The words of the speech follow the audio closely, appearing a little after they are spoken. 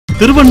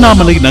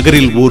திருவண்ணாமலை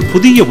நகரில் ஓர்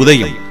புதிய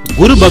உதயம்.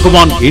 குரு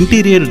பகவான்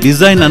இன்டீரியர்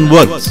டிசைன் அண்ட்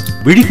ஒர்க்ஸ்.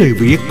 விழிகள்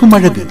வியக்கும்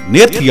அழகு,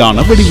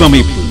 நேர்த்தியான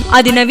வடிவமைப்பு.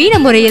 அதிநவீன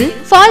முறையில்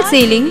fall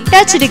ceiling,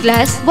 touched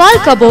class,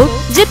 wall cupboard,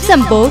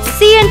 gypsum board,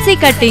 CNC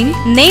cutting,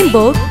 name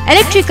board,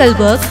 electrical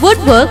work,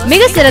 would work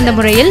மிக சிறந்த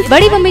முறையில்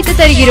வடிவமைத்து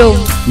தருகிறோம்.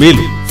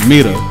 மேலும்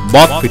mirror,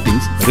 bath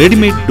fittings,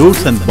 ready-made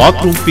doors and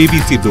bathroom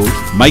PVC doors,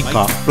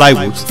 mica,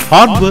 plywoods,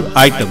 hardware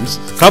items,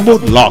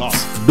 cupboard locks,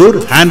 door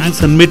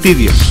handles and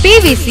materials.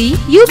 PVC,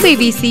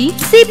 UPVC,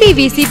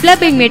 CPVC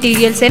plumbing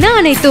materials என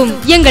அனைத்தும்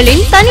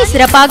எங்களின் தனி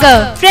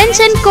சிறப்பாக French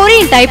and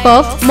Korean type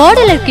of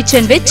modular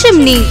kitchen with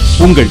chimney.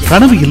 உங்கள்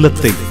கனவு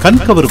இல்லத்தை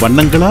கண்கவர்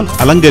வண்ணங்களால்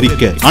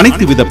அலங்கரிக்க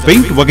அனைத்து வித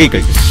பெயிண்ட்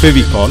வகைகள்,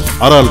 ஃபெவிகால்,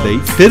 அரல்டை,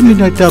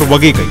 டெர்மினேட்டர்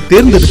வகைகள்,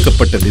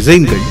 தேர்ந்தெடுக்கப்பட்ட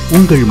டிசைன்கள்,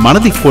 உங்கள்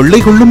மனதை கொள்ளை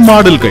கொள்ளும்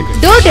மாடல்கள்.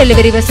 டோர்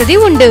டெலிவரி வசதி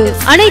உண்டு.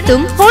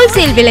 அனைத்தும்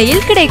ஹோல்சேல்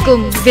விலையில்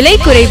கிடைக்கும். விலை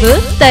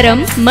குறைவு,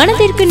 தரம்,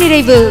 மனதிற்கு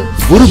நிறைவு.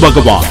 குரு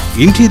பகவான்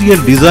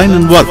interior design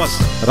and works,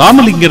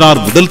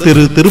 Ramalinganar முதல்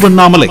தெரு,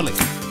 திருவண்ணாமலை.